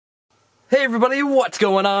Hey everybody, what's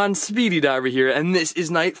going on? Speedy Diver here, and this is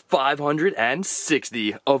night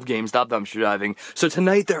 560 of GameStop Dumpster Diving. So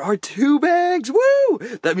tonight there are 2 bags, woo!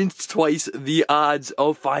 That means twice the odds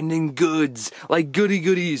of finding goods, like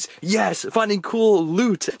goodies. Yes, finding cool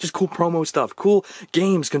loot, just cool promo stuff, cool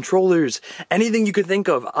games, controllers, anything you could think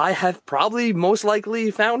of. I have probably most likely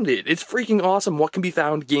found it. It's freaking awesome what can be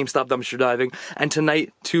found GameStop Dumpster Diving, and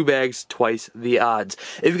tonight 2 bags, twice the odds.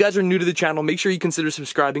 If you guys are new to the channel, make sure you consider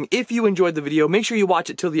subscribing. If you enjoyed the video, make sure you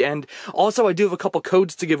watch it till the end. Also, I do have a couple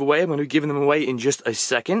codes to give away. I'm going to be giving them away in just a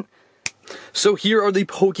second. So here are the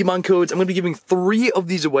Pokemon codes. I'm going to be giving 3 of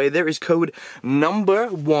these away. There is code number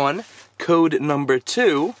 1, code number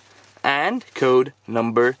 2, and code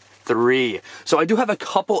number 3. So I do have a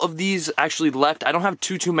couple of these actually left. I don't have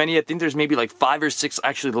too many. I think there's maybe like 5 or 6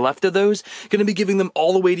 actually left of those. Gonna be giving them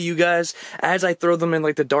all away to you guys as I throw them in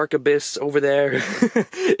like the dark abyss over there.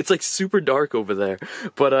 It's like super dark over there.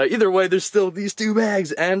 But either way, there's still these 2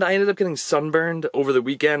 bags, and I ended up getting sunburned over the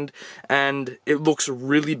weekend, and it looks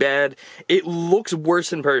really bad. It looks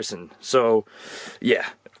worse in person. So yeah.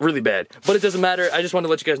 Really bad. But it doesn't matter. I just want to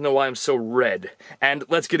let you guys know why I'm so red. And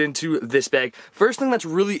let's get into this bag. First thing that's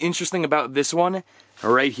really interesting about this one,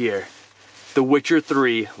 right here. The Witcher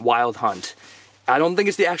 3 Wild Hunt. I don't think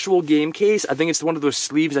it's the actual game case. I think it's one of those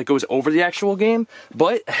sleeves that goes over the actual game.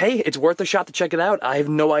 But hey, it's worth a shot to check it out. I have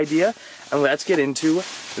no idea. And let's get into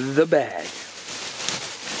the bag.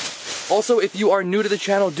 Also, if you are new to the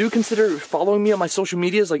channel, do consider following me on my social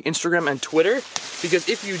medias like Instagram and Twitter, because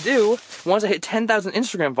if you do, once I hit 10,000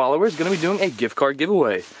 Instagram followers, I'm going to be doing a gift card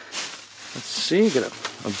giveaway. Let's see, get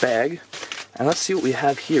a bag, and let's see what we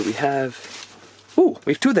have here. We have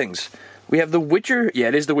 2 things. We have the Witcher, yeah,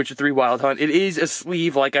 it is the Witcher 3 Wild Hunt. It is a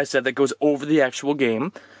sleeve, like I said, that goes over the actual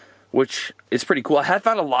game, which is pretty cool. I have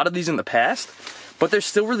found a lot of these in the past, but they're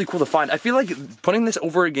still really cool to find. I feel like putting this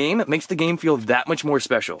over a game makes the game feel that much more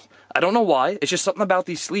special. I don't know why, it's just something about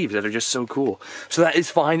these sleeves that are just so cool. So that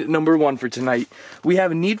is find number 1 for tonight. We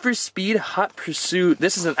have Need for Speed Hot Pursuit.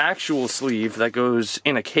 This is an actual sleeve that goes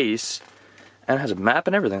in a case, and it has a map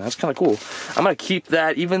and everything. That's kind of cool. I'm gonna keep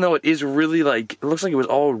that, even though it is really like, it looks like it was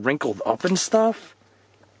all wrinkled up and stuff.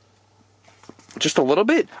 Just a little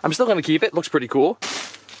bit. I'm still gonna keep it, looks pretty cool.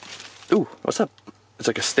 Ooh, what's up? It's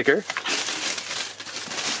like a sticker.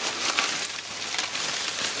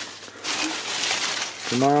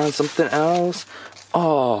 Come on, something else.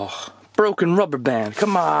 Oh, broken rubber band.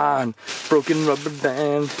 Come on, broken rubber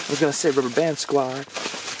band. I was gonna say rubber band squad.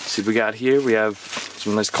 Let's see what we got here. We have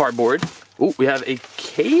some nice cardboard. Oh, we have a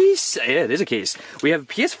case. Yeah, it is a case. We have a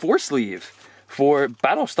PS4 sleeve for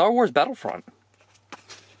Star Wars Battlefront.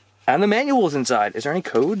 And the manual is inside. Is there any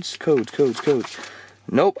codes? Codes.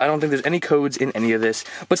 Nope, I don't think there's any codes in any of this.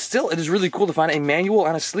 But still, it is really cool to find a manual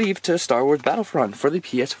and a sleeve to Star Wars Battlefront for the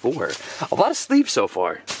PS4. A lot of sleeves so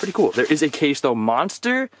far. Pretty cool. There is a case though.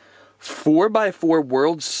 Monster 4x4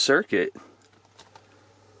 World Circuit.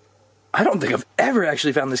 I don't think I've ever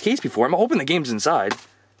actually found this case before. I'm hoping the game's inside.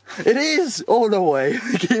 It is! Oh, no way.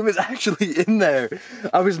 The game is actually in there.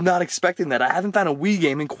 I was not expecting that. I haven't found a Wii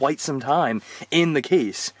game in quite some time in the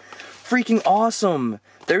case. Freaking awesome.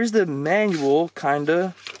 There's the manual,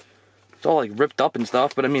 kinda. It's all like ripped up and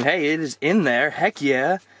stuff, but I mean, hey, it is in there. Heck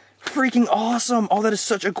yeah. Freaking awesome. Oh, that is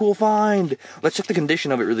such a cool find. Let's check the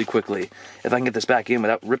condition of it really quickly. If I can get this back in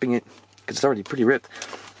without ripping it, because it's already pretty ripped.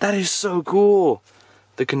 That is so cool.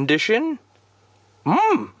 The condition?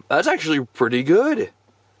 That's actually pretty good.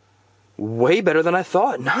 Way better than I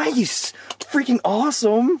thought. Nice! Freaking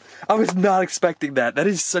awesome! I was not expecting that. That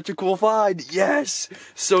is such a cool find. Yes!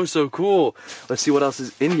 So cool. Let's see what else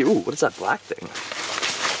is in here. Ooh, what is that black thing?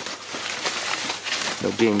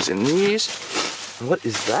 No games in these. What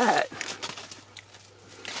is that?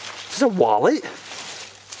 Is this a wallet?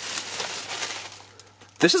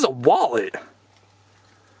 This is a wallet!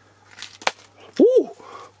 Ooh!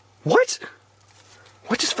 What?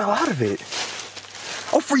 What just fell out of it?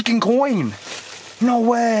 A freaking coin! No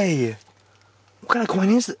way! What kind of coin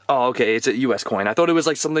is it? Oh, okay, it's a US coin. I thought it was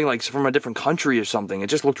like something like from a different country or something. It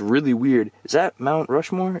just looked really weird. Is that Mount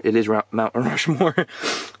Rushmore? It is Mount Rushmore.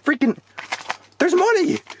 Freaking... There's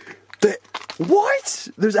money! What?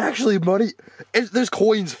 There's actually money. There's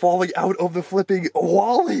coins falling out of the flipping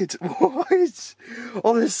wallet. What?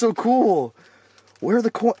 Oh, that is so cool. Where are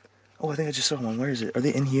the coins? Oh, I think I just saw one. Where is it? Are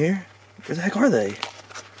they in here? Where the heck are they?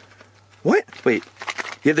 What? Wait.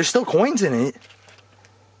 Yeah, there's still coins in it.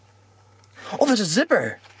 Oh, there's a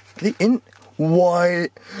zipper. Are they in?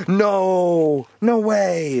 What? No. No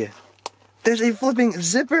way. There's a flipping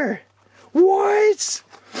zipper. What?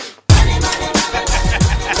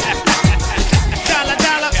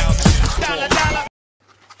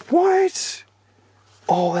 What?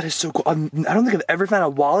 Oh, that is so cool. I don't think I've ever found a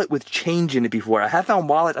wallet with change in it before. I have found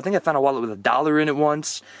wallets. I think I found a wallet with $1 in it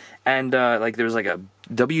once. And, like, there was, like, a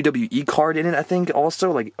WWE card in it, I think,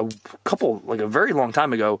 also. Like, a couple, like, a very long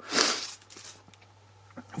time ago.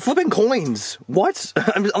 Flipping coins. What?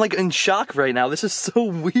 I'm like, in shock right now. This is so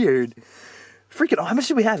weird. Freaking, oh, how much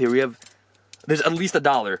do we have here? There's at least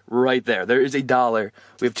 $1 right there. There is $1.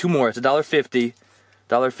 We have two more. It's $1.50.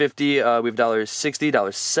 $1.50, we have $1.60,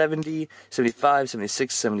 $1.70, 75,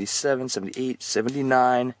 76, 77, 78,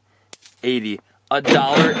 79, 80.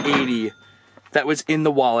 $1.80 that was in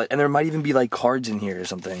the wallet, and there might even be like cards in here or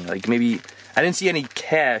something. Like maybe, I didn't see any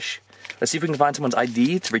cash. Let's see if we can find someone's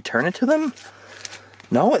ID to return it to them.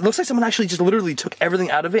 No, it looks like someone actually just literally took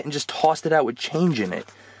everything out of it and just tossed it out with change in it.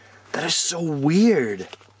 That is so weird.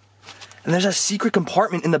 And there's a secret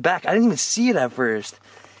compartment in the back. I didn't even see it at first.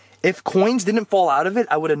 If coins didn't fall out of it,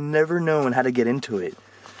 I would have never known how to get into it.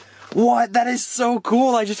 What? That is so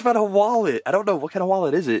cool. I just found a wallet. I don't know. What kind of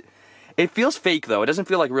wallet is it? It feels fake, though. It doesn't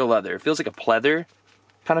feel like real leather. It feels like a pleather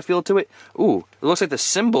kind of feel to it. Ooh, it looks like the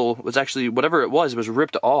symbol was actually, whatever it was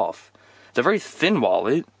ripped off. It's a very thin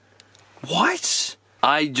wallet. What?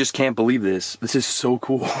 I just can't believe this. This is so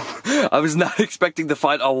cool. I was not expecting to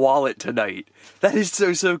find a wallet tonight. That is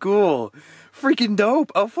so cool. Freaking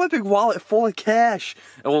dope. A flipping wallet full of cash.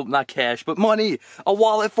 Well, not cash, but money. A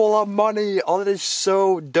wallet full of money. Oh, that is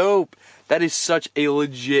so dope. That is such a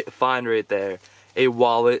legit find right there. A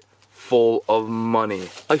wallet full of money.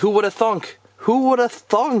 Like, who would have thunk? Who would have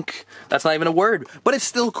thunk? That's not even a word, but it's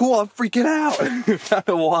still cool. I'm freaking out. Found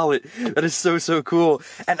a wallet. That is so cool.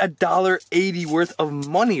 And $1.80 worth of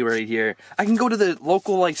money right here. I can go to the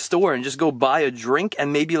local like store and just go buy a drink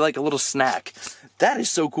and maybe like a little snack. That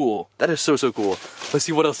is so cool. That is so cool. Let's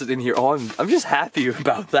see what else is in here. Oh, I'm just happy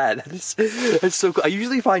about that. That's so cool. I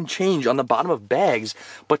usually find change on the bottom of bags,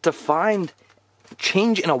 but to find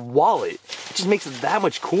change in a wallet, it just makes it that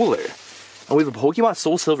much cooler. And we have a Pokemon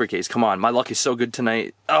Soul Silver case. Come on, my luck is so good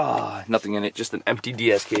tonight. Ah, nothing in it, just an empty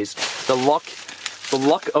DS case. The luck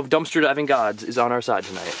of dumpster diving gods is on our side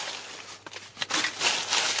tonight.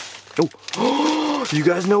 Oh, you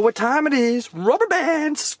guys know what time it is. Rubber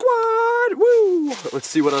Band Squad, woo! Let's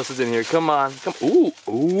see what else is in here. Come on, come.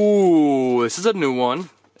 Ooh, this is a new one.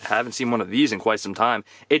 Haven't seen one of these in quite some time.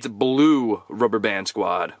 It's Blue Rubber Band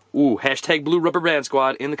Squad. Ooh, hashtag Blue Rubber Band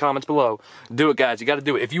Squad in the comments below. Do it, guys. You gotta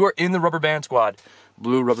do it. If you are in the Rubber Band Squad,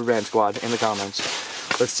 Blue Rubber Band Squad in the comments.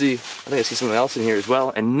 Let's see. I think I see something else in here as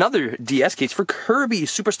well. Another DS case for Kirby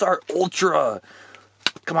Superstar Ultra.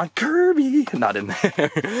 Come on, Kirby. Not in there.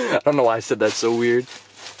 I don't know why I said that so weird.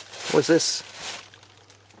 What's this?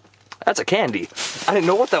 That's a candy. I didn't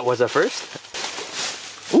know what that was at first.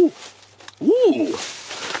 Ooh. Ooh.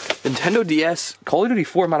 Nintendo DS, Call of Duty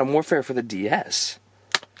 4 Modern Warfare for the DS.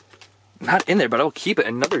 Not in there, but I'll keep it.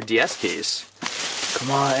 Another DS case.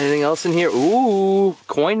 Come on, anything else in here? Ooh,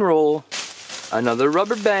 coin roll. Another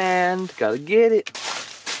rubber band. Gotta get it.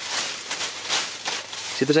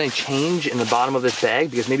 See if there's any change in the bottom of this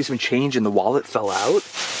bag, because maybe some change in the wallet fell out.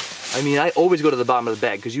 I mean, I always go to the bottom of the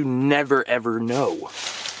bag, because you never ever know.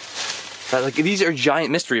 Like, these are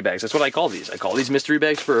giant mystery bags. That's what I call these. I call these mystery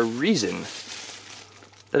bags for a reason.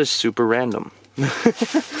 That is super random.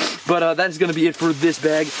 But that is going to be it for this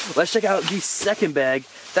bag. Let's check out the second bag.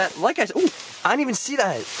 That, like I said, ooh, I didn't even see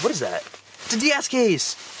that. What is that? It's a DS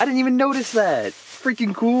case. I didn't even notice that.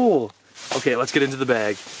 Freaking cool. Okay, let's get into the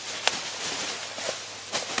bag.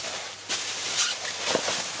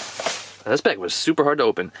 This bag was super hard to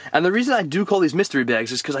open. And the reason I do call these mystery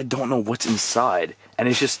bags is because I don't know what's inside. And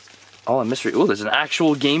it's just all a mystery. Ooh, there's an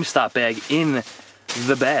actual GameStop bag in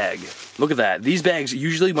the bag. Look at that. These bags,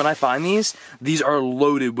 usually when I find these are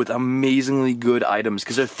loaded with amazingly good items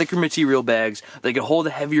because they're thicker material bags. They can hold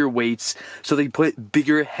heavier weights, so they put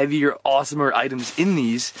bigger, heavier, awesomer items in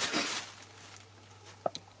these.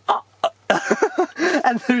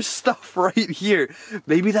 And there's stuff right here.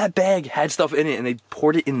 Maybe that bag had stuff in it and they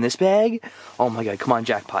poured it in this bag. Oh my god, come on,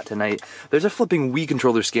 jackpot tonight. There's a flipping Wii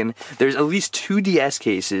controller skin. There's at least 2 DS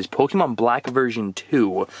cases. Pokemon Black version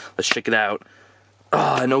 2. Let's check it out.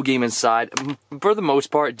 No game inside. For the most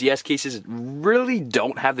part, DS cases really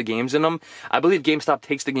don't have the games in them. I believe GameStop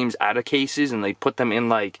takes the games out of cases and they put them in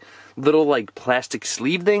like little like plastic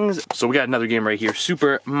sleeve things. So we got another game right here.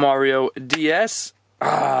 Super Mario DS.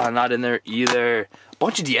 Not in there either.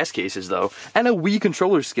 Bunch of DS cases though. And a Wii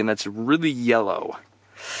controller skin that's really yellow.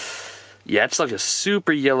 Yeah, it's like a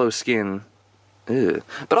super yellow skin. Ew.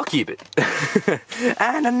 But I'll keep it.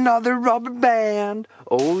 And another rubber band.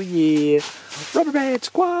 Oh yeah. Rubber band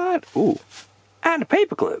squad. Ooh. And a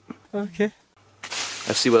paperclip. Okay.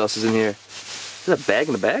 Let's see what else is in here. Is that a bag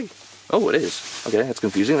in the bag? Oh, it is. Okay, that's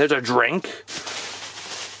confusing. There's a drink.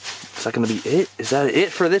 Is that going to be it? Is that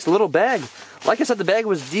it for this little bag? Like I said, the bag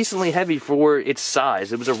was decently heavy for its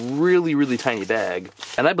size. It was a really, really tiny bag.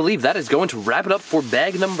 And I believe that is going to wrap it up for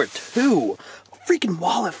bag number 2. A freaking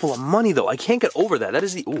wallet full of money, though. I can't get over that. That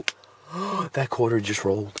is the... Ooh. That quarter just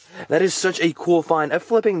rolled. That is such a cool find. A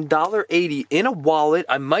flipping $1.80 in a wallet.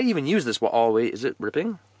 I might even use this wallet. Oh, wait. Is it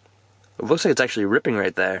ripping? It looks like it's actually ripping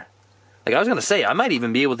right there. Like, I was gonna say, I might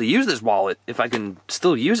even be able to use this wallet if I can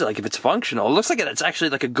still use it, like if it's functional. It looks like it's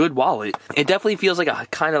actually like a good wallet. It definitely feels like a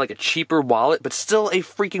kind of like a cheaper wallet, but still a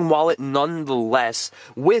freaking wallet nonetheless,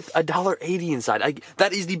 with a $1.80 inside.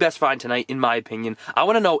 That is the best find tonight, in my opinion. I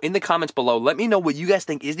want to know in the comments below, let me know what you guys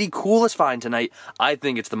think is the coolest find tonight. I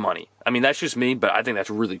think it's the money. I mean, that's just me, but I think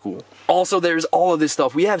that's really cool. Also, there's all of this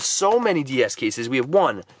stuff. We have so many DS cases. We have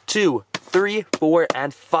 1, 2, 3, 4,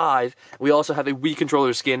 and 5. We also have a Wii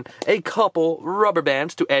controller skin, a couple rubber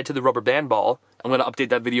bands to add to the rubber band ball. I'm going to update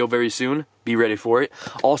that video very soon. Be ready for it.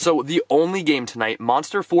 Also, the only game tonight,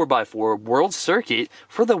 Monster 4x4 World Circuit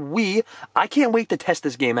for the Wii. I can't wait to test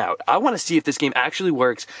this game out. I want to see if this game actually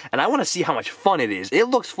works, and I want to see how much fun it is. It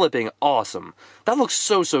looks flipping awesome. That looks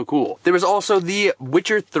so, so cool. There is also the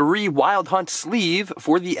Witcher 3 Wild Hunt sleeve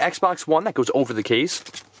for the Xbox One that goes over the case.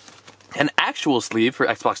 An actual sleeve for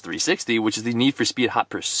Xbox 360, which is the Need for Speed Hot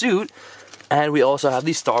Pursuit. And we also have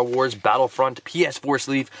the Star Wars Battlefront PS4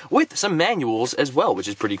 sleeve with some manuals as well, which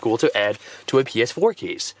is pretty cool to add to a PS4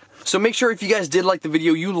 case. So make sure if you guys did like the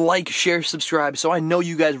video, you like, share, subscribe, so I know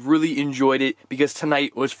you guys really enjoyed it, because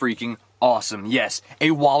tonight was freaking awesome. Yes,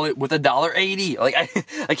 a wallet with a $1.80. Like,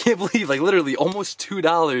 I can't believe, like, literally almost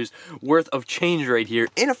 $2 worth of change right here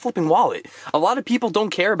in a flipping wallet. A lot of people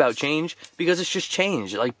don't care about change because it's just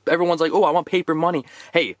change. Like, everyone's like, oh, I want paper money.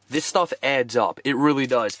 Hey, this stuff adds up. It really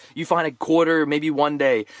does. You find a quarter maybe one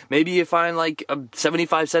day. Maybe you find like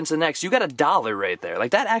 75 cents the next. You got $1 right there.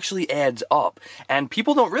 Like, that actually adds up. And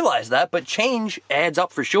people don't realize that, but change adds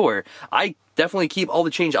up for sure. I definitely keep all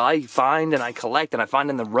the change I find and I collect and I find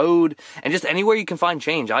in the road and just anywhere you can find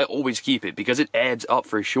change. I always keep it because it adds up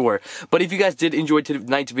for sure. But if you guys did enjoy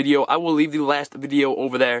tonight's video, I will leave the last video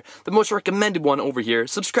over there, the most recommended one over here.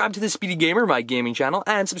 Subscribe to the Speedy Gamer, my gaming channel,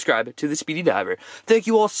 and subscribe to the Speedy Diver. Thank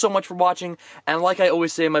you all so much for watching, and like I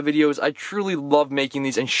always say in my videos, I truly love making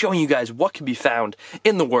these and showing you guys what can be found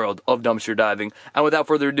in the world of dumpster diving. And without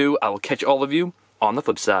further ado, I will catch all of you on the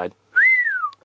flip side.